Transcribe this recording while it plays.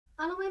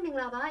အားလုံးပဲမင်္ဂ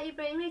လာပါ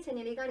April English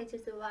Channel လေးကနေချ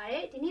စ်ဆိုပါရစေ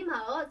ဒီနေ့မှာ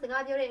တော့စ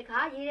ကားပြောတဲ့အခါ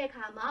ရေးတဲ့အ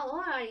ခါမှာဝါ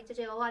ဟာရီကြ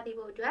ကြဝဝသိ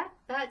ဖို့အတွက်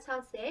verb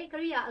 60က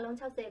ရိယာအလုံး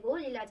60ကို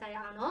လေ့လာကြရ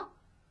အောင်နော်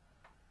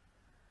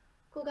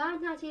ကိုက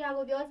နှာချီတာ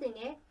ကိုပြောစင်တ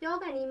ယ်ပြော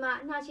ကန်ဒီမှာ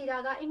နှာချီတာ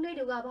ကအင်္ဂလိပ်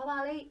လိုကဘာ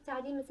လဲဂျာ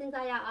ကြီးမစင်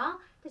စားရအောင်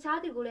တခြား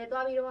သူကိုလည်း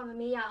တွားပြီးတော့မ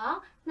မေးရအောင်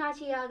နှာ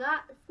ချီတာက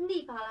စနိ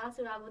ပါလား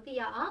ဆိုတာကိုသိ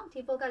ရအောင်ဒီ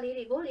focus လေး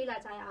တွေကိုလေ့လာ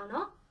ကြရအောင်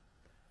နော်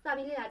စ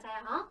ပြီးလေ့လာကြရ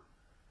အောင်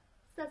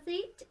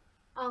succeed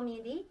အောင်မြ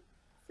င်သည်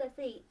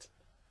succeed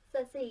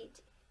succeed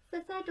ဆ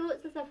က်တို့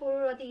ဆက်ဖို့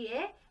တော့တည်တ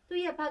ယ်သူ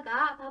ရဲ့ဘက်က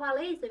ဘာ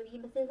လဲဆို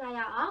ပြီးမစင်စားရ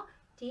အောင်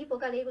ဒီ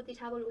focus လေးကိုသိ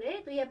ထားဖို့လိုတယ်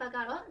သူရဲ့ဘက်က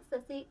တော့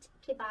succeed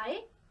ဖြစ်ပါတ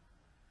ယ်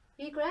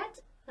regret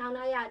နောင်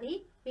နာရသည်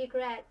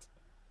regret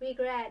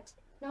regret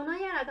နောင်နာ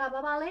ရတာက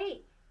ဘာလဲ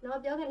နော်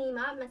ပြောခဏီ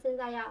မှာမစင်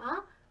စားရအော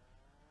င်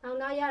နောင်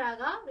နာရတာ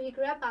က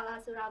regret ပါ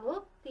လားဆိုတာကို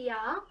သိရ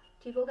အောင်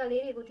ဒီ focus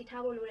လေးတွေကိုသိ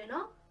ထားဖို့လိုတယ်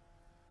နော်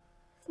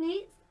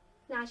sneeze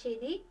နာရှိ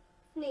သည်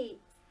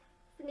sneeze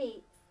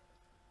sneeze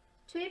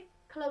trip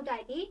ခလုတ်တို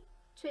က်သည်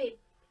trip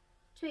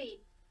trip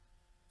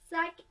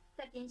psych သ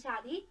က်ပြင်းချ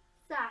သည်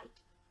psych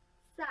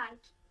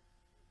psych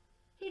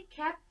hit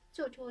cap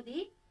ချို့ထိုးသ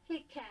ည်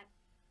hit cap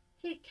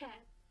hit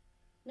cap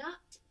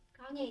not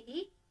ခေါင်းငိတ်သ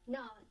ည်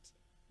not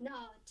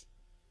not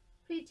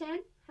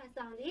pretend ဟန်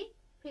ဆောင်သည်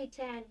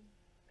pretend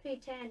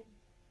pretend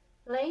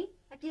blame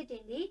အပြစ်တ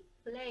င်သည်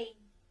blame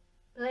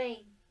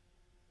blame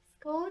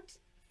scold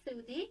ဆူ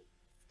သည်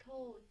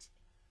scold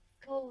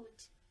scold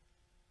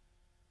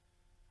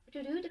အတူ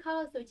တူတစ်ခါ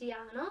တော့ဆိုကြည့်ရ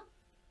အောင်နော်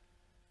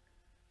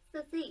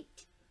succeed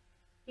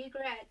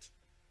regret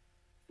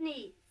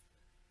sneeze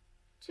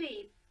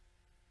trip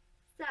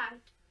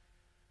psych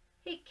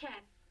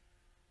hiccup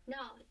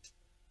not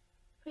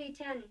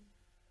pretend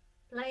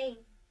blame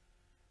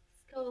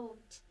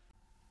scold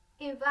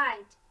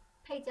invite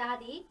ဖိတ်ကြား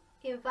သည်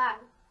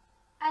invite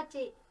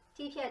edit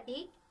ကြီးဖြတ်သ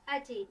ည်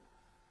edit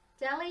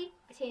jelly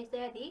အချိန်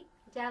ဆွဲသည်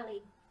jelly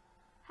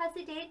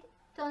hesitate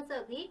တွန့်ဆု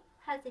တ်သည်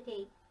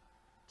hesitate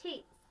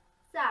tease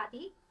စသ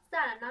ည်စ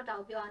တာနောက်တော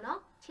င်ပြောရ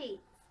နော်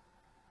tease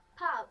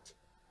pout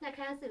နှာခ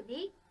မ်းဆူသ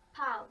ည်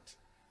pout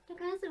နှာ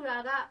ခမ်းဆူတာ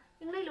က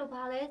အင်္ဂလိပ်လို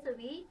ဘာလဲဆို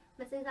ပြီး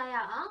မစင်စားရ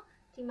အောင်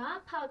ဒီမှာ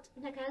pout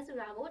နှာခမ်းဆူ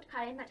တာကိုတစ်ခါ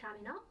လေးမှတ်ထားမ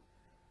ယ်နော်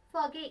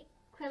forget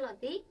ခွင့်လွှတ်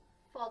သည်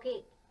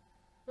forget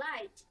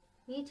light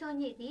မီးထွန်း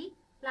ညစ်သည်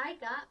light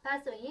ကဘတ်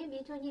ဆိုရင်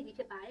မီးထွန်းညစ်သည်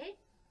ဖြစ်ပါတယ်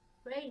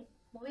rain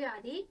မိုးရွာ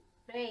သည်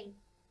rain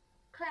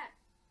clap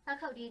လက်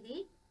ခုပ်တီးသ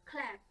ည်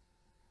clap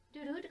တူ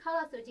တူတစ်ခါ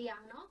တော့ဆိုကြည့်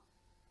အောင်နော်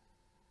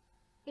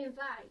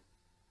invite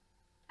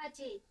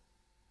edit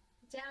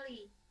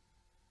jelly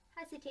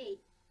hesitate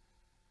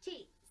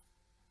tease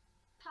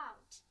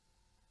pout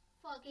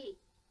forget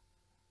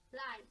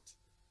light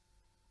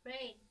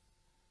rain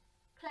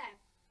clap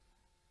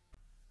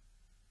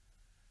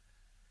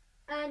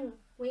and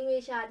ဝင်ငွေ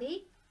ရှာသည်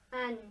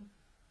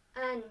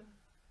and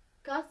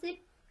gossip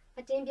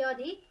အတင်းပြော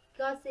သည်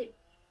gossip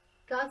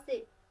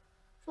gossip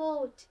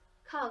fold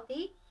ခောက်သ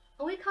ည်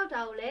အဝတ်ခောက်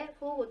တာကိုလည်း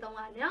fold ကိုသုံး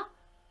ရအောင်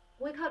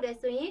ဝတ်ခောက်တယ်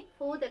ဆိုရင်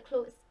fold the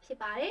clothes ဖြစ်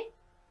ပါတယ်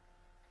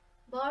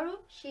borrow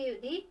ရှိယူ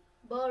သည်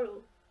borrow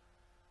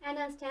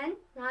understand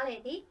နားလ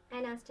ည်သည်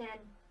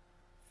understand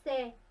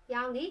sell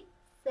ရောင်းသည်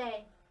sell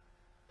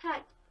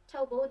pack ထု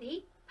တ်ပိုးသည်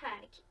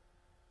pack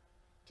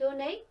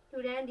donate လူ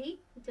ဒန်းသည်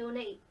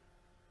donate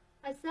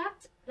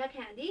accept လက်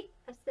ခံသည်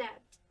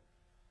accept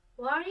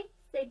worry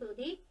စိတ်ပူ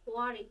သည်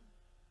worry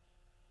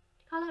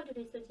ဒီခါလောက်တူ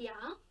တူဆိုကြည့်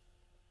အောင်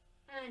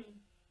and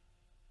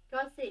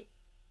gossip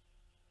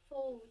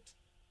fold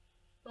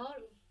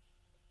borrow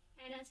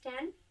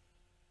understand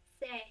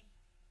sell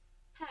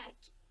pack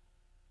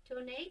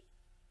donate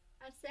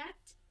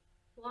accept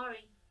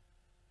worry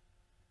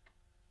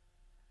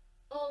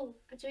oh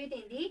အကျွေးတ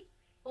င်သည်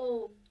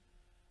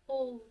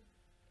oh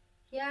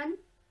yan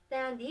တ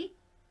န်သည်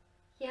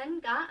yan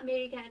ကအမေ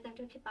ရိကန်အတန်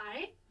ထုတ်ဖြစ်ပါတ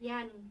ယ်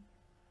yan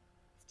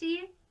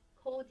steal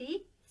ခိုးသည်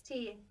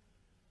steal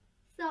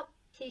soap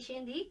ဖြည့်ရှ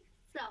င်းသည်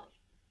soap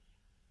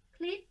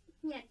clip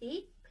ညက်သည်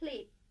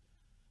clip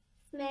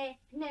smell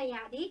အနံ့ရ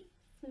သည်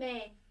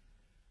smell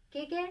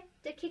giggle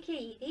တခိခိ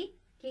ရည်သည်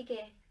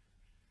giggle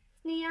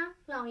sneer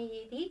လောင်ရ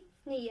ည်သည်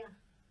sneer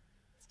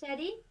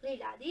study လေ့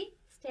လာသည်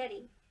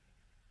study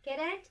get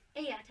it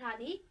အိယာထား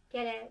သည်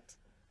get it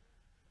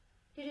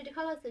ဒီတစ်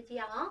ခါလို့ဆိုကြ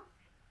ည့်အောင်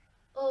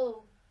oh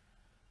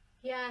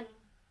yan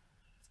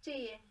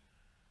steer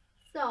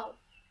soap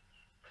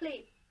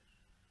clip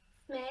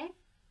smell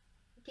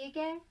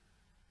giggle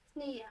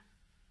sneer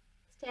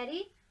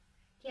study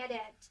get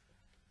it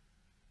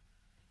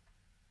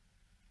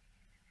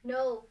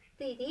no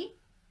သိသည်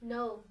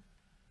no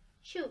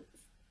shoes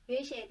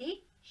ရွေးချယ်သည်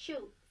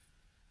shoes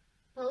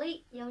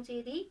believe ယုံကြ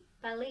ည်သည်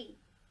believe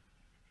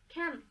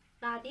come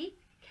လာသည်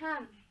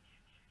come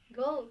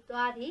go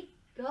သွားသည်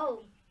go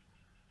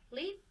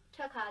leave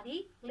ထွက်ခါသ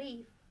ည်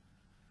leave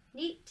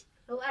neat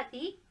လိုအပ်သ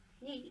ည်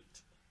neat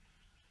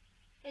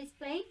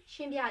explain ရှ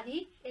င်းပြသ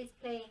ည်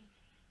explain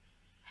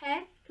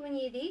help ကူ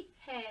ညီသည်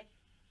help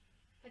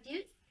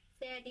abuse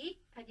ဆဲသည်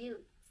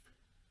abuse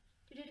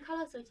ဒီတစ်ခါ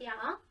လို့ဆိုကြည့်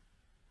အောင်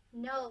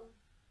no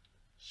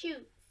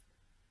shoes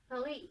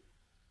believe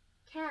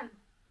come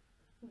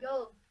go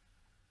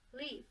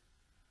leave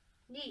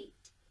need,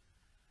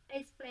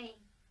 explain,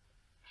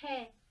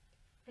 have,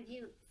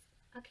 abuse.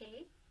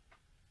 Okay.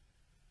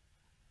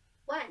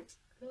 Want,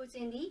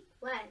 losing the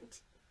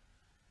want.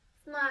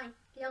 Smile,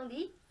 young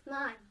the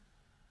smile.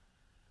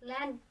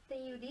 Learn, the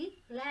you the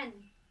learn.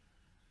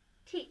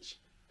 Teach,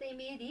 the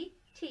me the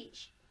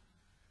teach.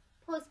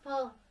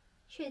 Postpone,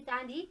 去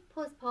单的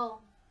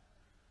postpone.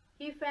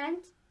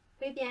 Befriend,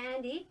 被变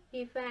安的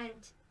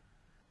befriend.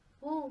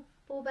 Woo,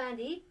 不班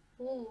的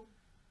woo.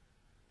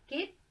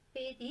 Give,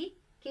 被的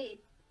give.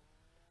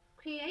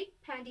 Create,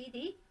 判的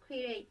的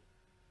create.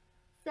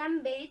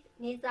 Sunbathe,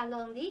 နေစာ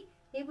လုံး的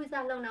နေဘူးစာ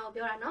လုံးတော့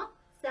ပြောတာနော်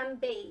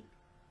sunbathe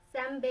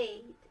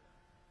sunbathe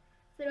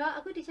ဆိုတော့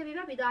အခုဒီချက်ပြ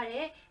ပြသွား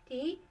တဲ့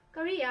ဒီက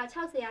ရိယာ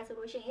60ရာဆို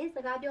လို့ရှိရင်စ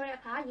ကားပြောတဲ့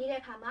အခါရေးတဲ့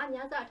အခါမှာ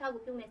များစွာအထောက်အကူ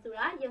ပြုမယ်ဆို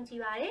တာယုံကြ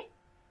ည်ပါတယ်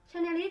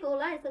channel လေးကို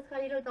like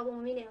subscribe လုပ်တော့မ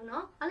မေ့နဲ့ဦး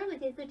နော်အားလုံးကို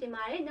ကျေးဇူးတင်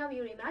ပါတယ်နောက်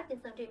video တွေမှာပြ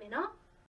န်ဆုံတွေ့မယ်နော်